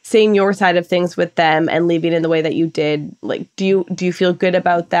know, saying your side of things with them and leaving in the way that you did? Like, do you feel good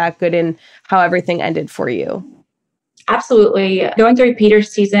about that? Good in how everything ended for you? Absolutely. Going through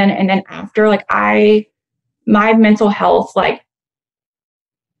Peter's season and then after, like my mental health, like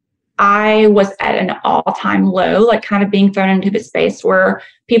I was at an all-time low, like kind of being thrown into the space where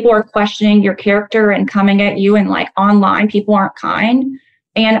people are questioning your character and coming at you, and like online, people aren't kind.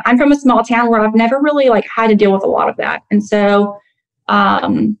 And I'm from a small town where I've never really like had to deal with a lot of that. And so,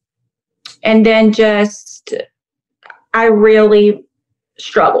 and then just, I really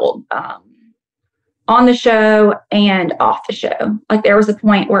struggled on the show and off the show. Like there was a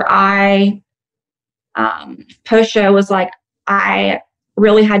point where I, post-show was like, I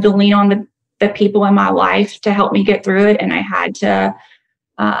really had to lean on the people in my life to help me get through it. And I had to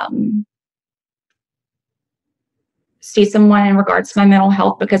see someone in regards to my mental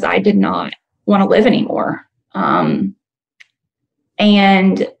health because I did not want to live anymore.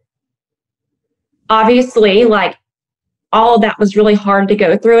 And obviously, like, all of that was really hard to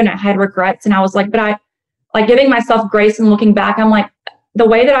go through, and I had regrets. And I was like, but I, like, giving myself grace and looking back, I'm like, the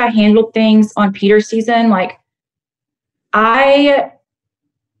way that I handled things on Peter's season, like, I'm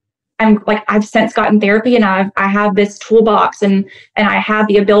like, I've since gotten therapy, and I have this toolbox, and I have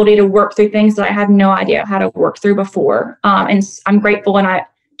the ability to work through things that I had no idea how to work through before. And I'm grateful. And I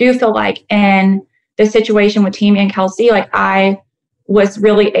do feel like in the situation with Tammy and Kelsey, like I was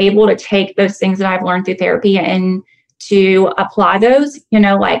really able to take those things that I've learned through therapy and to apply those, you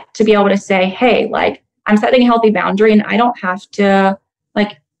know, like to be able to say, hey, like I'm setting a healthy boundary, and I don't have to,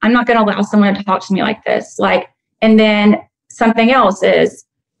 like, I'm not going to allow someone to talk to me like this. Like, and then something else is,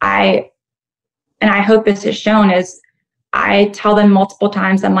 I hope this is shown, is I tell them multiple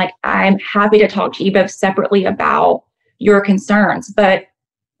times, I'm like, I'm happy to talk to you both separately about your concerns. But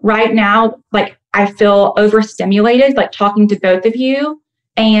right now, like, I feel overstimulated, like talking to both of you.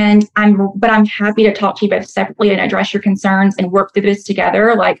 And I'm happy to talk to you both separately and address your concerns and work through this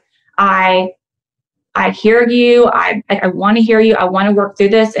together. Like, I hear you. I want to hear you. I want to work through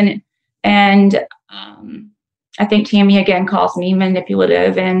this. And I think Tammy again calls me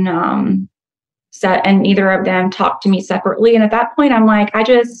manipulative, and and neither of them talked to me separately. And at that point, I'm like, I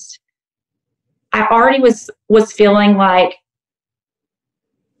already was feeling like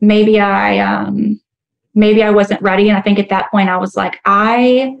maybe I wasn't ready. And I think at that point I was like,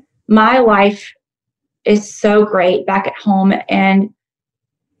 my life is so great back at home, and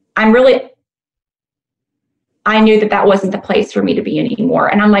I knew that wasn't the place for me to be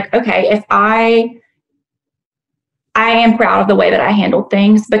anymore. And I'm like, okay, if I am proud of the way that I handled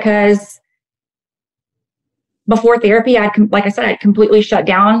things, because before therapy, like I said, I'd completely shut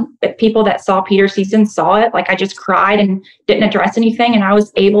down. The people that saw Peter's season saw it. Like, I just cried and didn't address anything. And I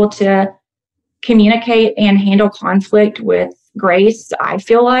was able to communicate and handle conflict with grace, I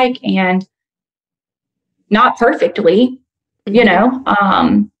feel like, and not perfectly, you know.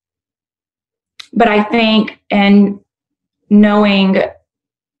 But I think in knowing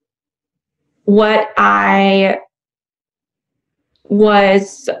what I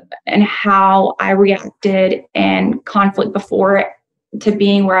was and how I reacted in conflict before to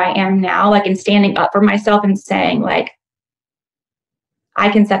being where I am now, like, and standing up for myself and saying, like, I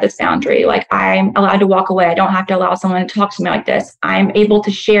can set this boundary. Like, I'm allowed to walk away. I don't have to allow someone to talk to me like this. I'm able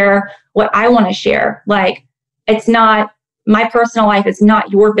to share what I want to share. Like, it's not, my personal life is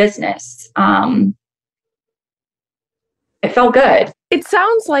not your business. It felt good. It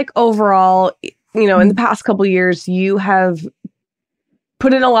sounds like overall, you know, in the past couple of years, you have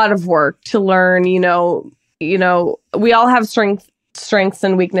put in a lot of work to learn, you know, we all have strengths strengths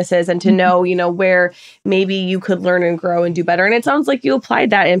and weaknesses and to know, where maybe you could learn and grow and do better. And it sounds like you applied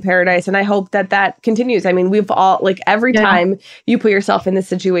that in Paradise. And I hope that continues. I mean, we've all, every time you put yourself in this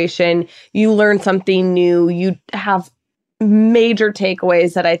situation, you learn something new. You have major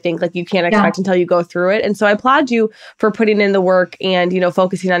takeaways that I think you can't expect until you go through it. And so I applaud you for putting in the work and,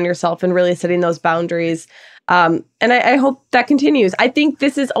 focusing on yourself and really setting those boundaries. And I hope that continues. I think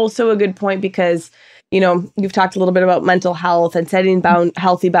this is also a good point because you've talked a little bit about mental health and setting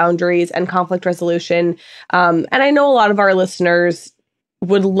healthy boundaries and conflict resolution. And I know a lot of our listeners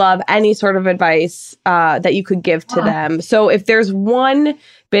would love any sort of advice that you could give to them. So if there's one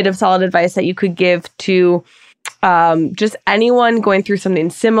bit of solid advice that you could give to just anyone going through something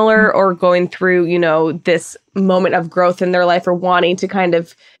similar or going through, this moment of growth in their life or wanting to kind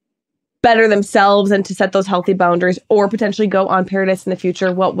of better themselves and to set those healthy boundaries or potentially go on Paradise in the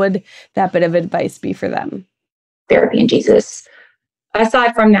future, what would that bit of advice be for them? Therapy and Jesus.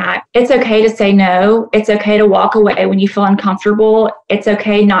 Aside from that, it's okay to say no. It's okay to walk away when you feel uncomfortable. It's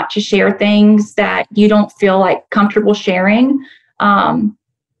okay not to share things that you don't feel comfortable sharing. And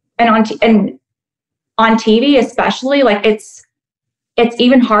on TV, especially, it's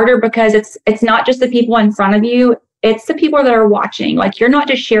even harder because it's not just the people in front of you. It's the people that are watching. You're not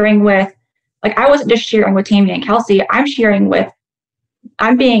just sharing with, I wasn't just sharing with Tammy and Kelsey. I'm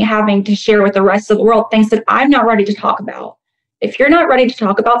having to share with the rest of the world things that I'm not ready to talk about. If you're not ready to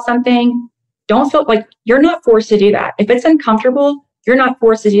talk about something, don't feel you're not forced to do that. If it's uncomfortable, you're not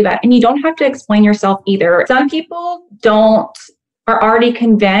forced to do that. And you don't have to explain yourself either. Some people are already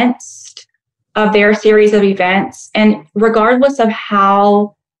convinced of their series of events. And regardless of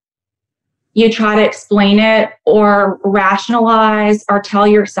how you try to explain it or rationalize or tell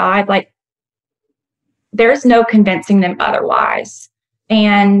your side, there's no convincing them otherwise.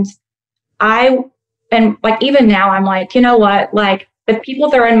 And even now I'm you know what, the people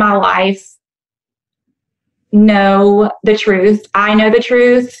that are in my life know the truth. I know the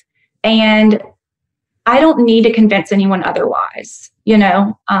truth, and I don't need to convince anyone otherwise,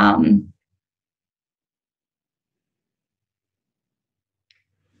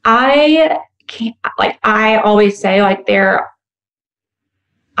 I can't, I always say,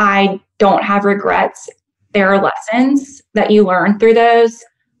 I don't have regrets. There are lessons that you learn through those.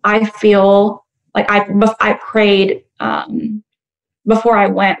 I feel I prayed before I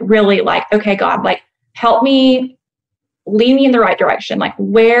went, really okay, God, help me, lead me in the right direction.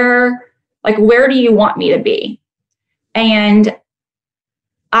 Where do you want me to be? And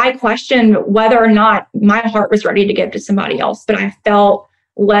I questioned whether or not my heart was ready to give to somebody else, but I felt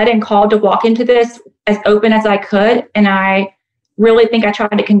led and called to walk into this as open as I could. And I really think I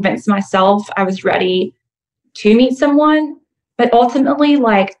tried to convince myself I was ready to meet someone. But ultimately,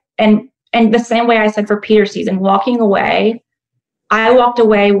 and the same way I said for Peter's season, walking away, I walked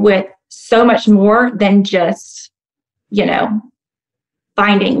away with so much more than just,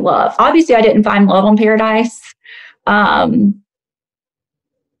 finding love. Obviously, I didn't find love on Paradise.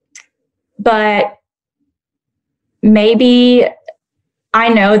 But maybe I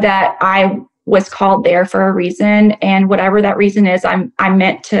know that I was called there for a reason, and whatever that reason is, I'm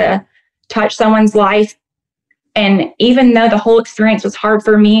meant to touch someone's life. And even though the whole experience was hard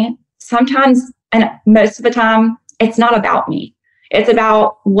for me, sometimes, and most of the time, it's not about me. It's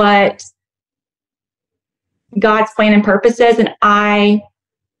about what God's plan and purpose is. And I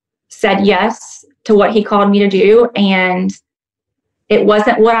said yes to what he called me to do. And it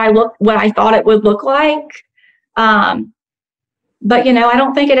wasn't what I thought it would look like. But, I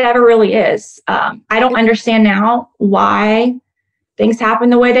don't think it ever really is. I don't understand now why things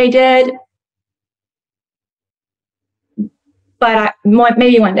happened the way they did. But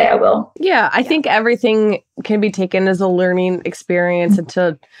maybe one day I will. Yeah, I think everything can be taken as a learning experience and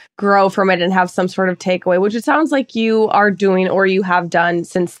to grow from it and have some sort of takeaway, which it sounds like you are doing or you have done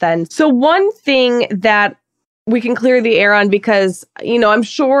since then. So one thing that we can clear the air on, because, I'm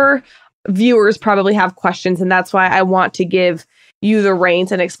sure viewers probably have questions, and that's why I want to give you the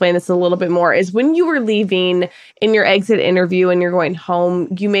reins and explain this a little bit more, is when you were leaving in your exit interview and you're going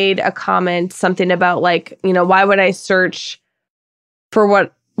home, you made a comment, something about why would I search for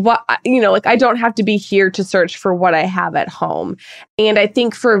what I don't have to be here to search for what I have at home. And I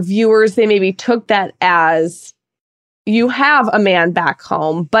think for viewers, they maybe took that as you have a man back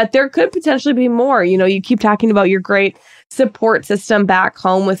home, but there could potentially be more. You keep talking about your great support system back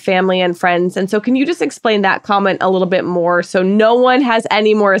home with family and friends. And so can you just explain that comment a little bit more so no one has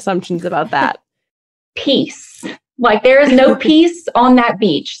any more assumptions about that? Peace. There is no peace on that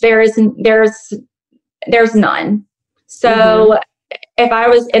beach. There's none. So if I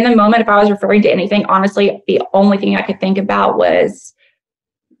was in the moment, if I was referring to anything, honestly, the only thing I could think about was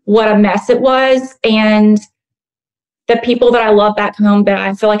what a mess it was. And the people that I love back home, that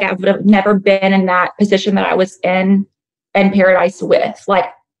I feel like I would have never been in that position that I was in paradise with, like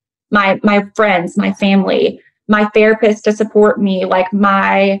my friends, my family, my therapist to support me, like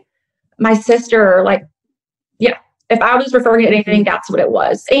my sister, like, yeah, if I was referring to anything, that's what it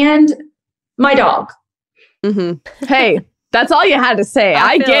was. And my dog. Mm-hmm. Hey, that's all you had to say.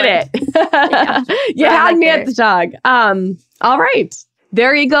 I get it. Yeah. You had me at the dog. All right.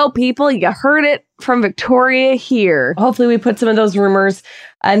 There you go, people. You heard it from Victoria here. Hopefully we put some of those rumors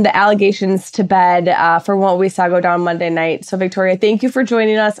and the allegations to bed for what we saw go down Monday night. So Victoria, thank you for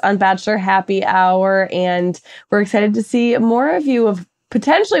joining us on Bachelor Happy Hour. And we're excited to see more of you, of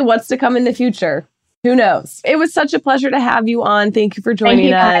potentially what's to come in the future. Who knows? It was such a pleasure to have you on. Thank you for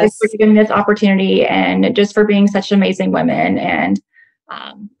joining us. Thank you guys for giving this opportunity and just for being such amazing women. And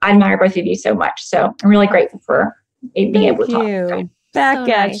I admire both of you so much. So I'm really grateful for being able to talk. Back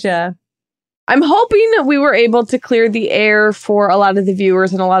at ya. I'm hoping that we were able to clear the air for a lot of the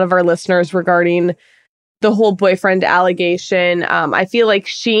viewers and a lot of our listeners regarding the whole boyfriend allegation. I feel like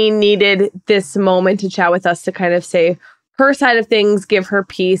she needed this moment to chat with us to kind of say her side of things, give her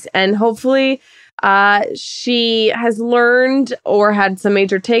piece, and hopefully she has learned or had some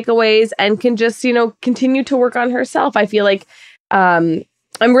major takeaways and can just, continue to work on herself. I feel like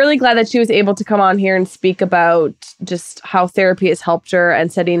I'm really glad that she was able to come on here and speak about just how therapy has helped her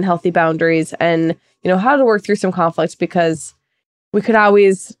and setting healthy boundaries and, how to work through some conflicts, because we could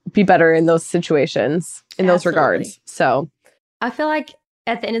always be better in those situations, in those regards. So I feel like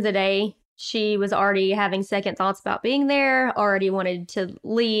at the end of the day, she was already having second thoughts about being there, already wanted to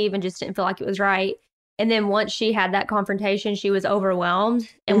leave and just didn't feel like it was right. And then once she had that confrontation, she was overwhelmed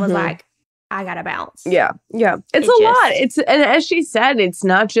and was like, I gotta bounce. Yeah. It's a lot. And as she said, it's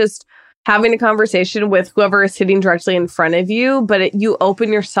not just having a conversation with whoever is sitting directly in front of you, but you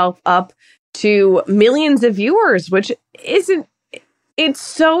open yourself up to millions of viewers, which it's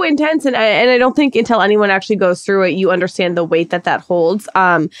so intense. And I don't think until anyone actually goes through it, you understand the weight that holds.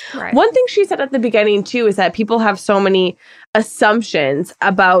 One thing she said at the beginning, too, is that people have so many assumptions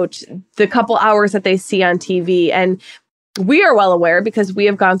about the couple hours that they see on TV. And we are well aware because we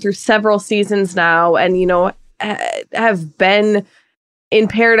have gone through several seasons now and, have been in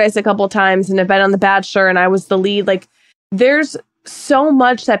Paradise a couple times and have been on The Bachelor, and I was the lead. Like, there's so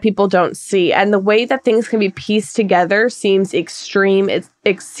much that people don't see, and the way that things can be pieced together seems extreme. It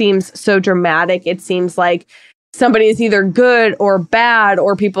seems so dramatic. It seems like somebody is either good or bad,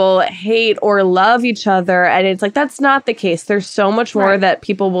 or people hate or love each other. And it's like, that's not the case. There's so much more that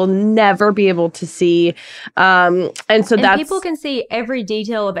people will never be able to see. And people can see every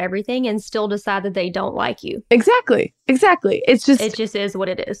detail of everything and still decide that they don't like you. Exactly. It just is what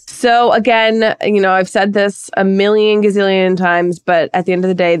it is. So again, I've said this a million gazillion times, but at the end of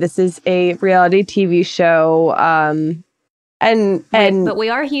the day, this is a reality TV show. But we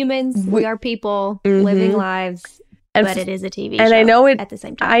are humans. We are people living lives. But it is a TV show. And I know at the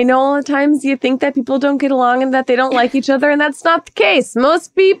same time. I know all the times you think that people don't get along and that they don't like each other, and that's not the case.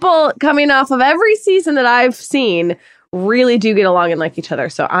 Most people coming off of every season that I've seen really do get along and like each other.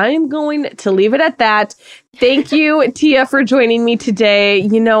 So I'm going to leave it at that. Thank you, Tia, for joining me today.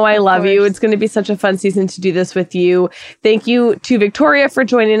 I love you. It's going to be such a fun season to do this with you. Thank you to Victoria for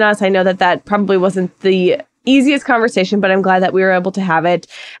joining us. I know that probably wasn't the easiest conversation, but I'm glad that we were able to have it.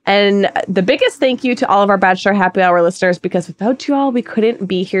 And the biggest thank you to all of our Bachelor Happy Hour listeners, because without you all, we couldn't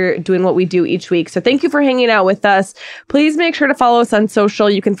be here doing what we do each week. So thank you for hanging out with us. Please make sure to follow us on social.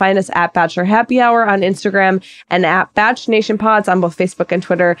 You can find us at Bachelor Happy Hour on Instagram and at Batch Nation Pods on both Facebook and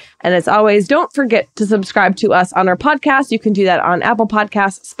Twitter. And as always, don't forget to subscribe to us on our podcast. You can do that on Apple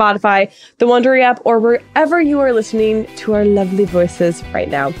Podcasts, Spotify, the Wondery app, or wherever you are listening to our lovely voices right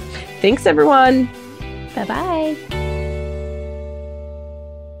now. Thanks, everyone. Bye-bye.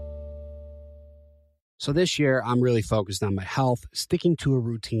 So this year, I'm really focused on my health, sticking to a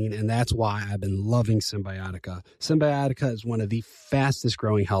routine, and that's why I've been loving Symbiotica. Symbiotica is one of the fastest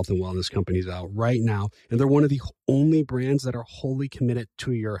growing health and wellness companies out right now, and they're one of the only brands that are wholly committed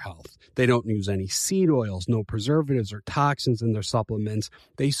to your health. They don't use any seed oils, no preservatives or toxins in their supplements.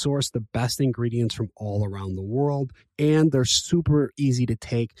 They source the best ingredients from all around the world, and they're super easy to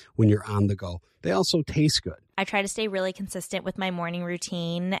take when you're on the go. They also taste good. I try to stay really consistent with my morning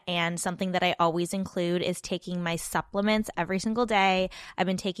routine, and something that I always include is taking my supplements every single day. I've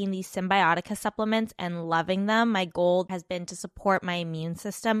been taking these Symbiotica supplements and loving them. My goal has been to support my immune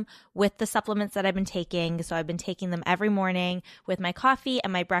system with the supplements that I've been taking. So I've been taking them every morning with my coffee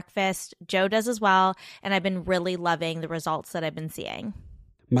and my breakfast. Joe does as well, and I've been really loving the results that I've been seeing.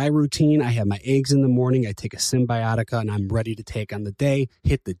 My routine, I have my eggs in the morning, I take a Symbiotica, and I'm ready to take on the day,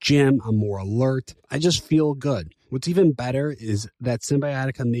 hit the gym, I'm more alert. I just feel good. What's even better is that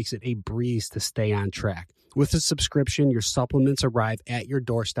Symbiotica makes it a breeze to stay on track. With a subscription, your supplements arrive at your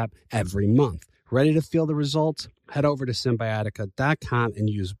doorstep every month. Ready to feel the results? Head over to Symbiotica.com and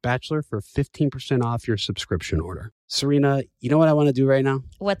use Bachelor for 15% off your subscription order. Serena, you know what I want to do right now?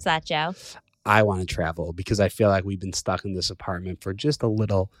 What's that, Joe? I want to travel because I feel like we've been stuck in this apartment for just a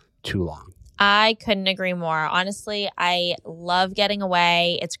little too long. I couldn't agree more. Honestly, I love getting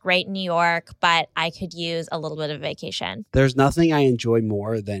away. It's great in New York, but I could use a little bit of vacation. There's nothing I enjoy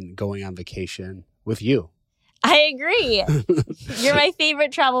more than going on vacation with you. I agree. You're my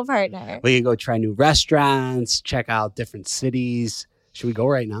favorite travel partner. We can go try new restaurants, check out different cities. Should we go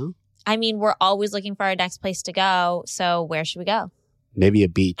right now? I mean, we're always looking for our next place to go. So where should we go? Maybe a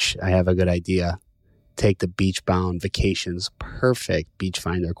beach. I have a good idea. Take the Beachbound Vacations Perfect Beach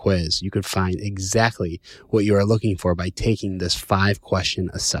Finder quiz. You could find exactly what you are looking for by taking this 5-question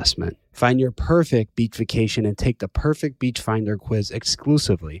assessment. Find your perfect beach vacation and take the Perfect Beach Finder quiz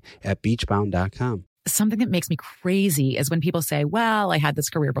exclusively at beachbound.com. Something that makes me crazy is when people say, well, I had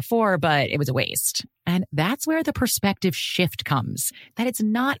this career before, but it was a waste. And that's where the perspective shift comes, that it's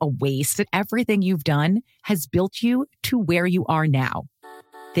not a waste, that everything you've done has built you to where you are now.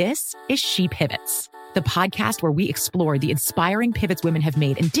 This is She Pivots, the podcast where we explore the inspiring pivots women have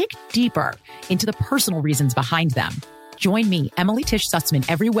made and dig deeper into the personal reasons behind them. Join me, Emily Tish Sussman,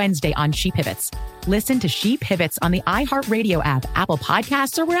 every Wednesday on She Pivots. Listen to She Pivots on the iHeartRadio app, Apple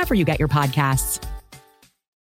Podcasts, or wherever you get your podcasts.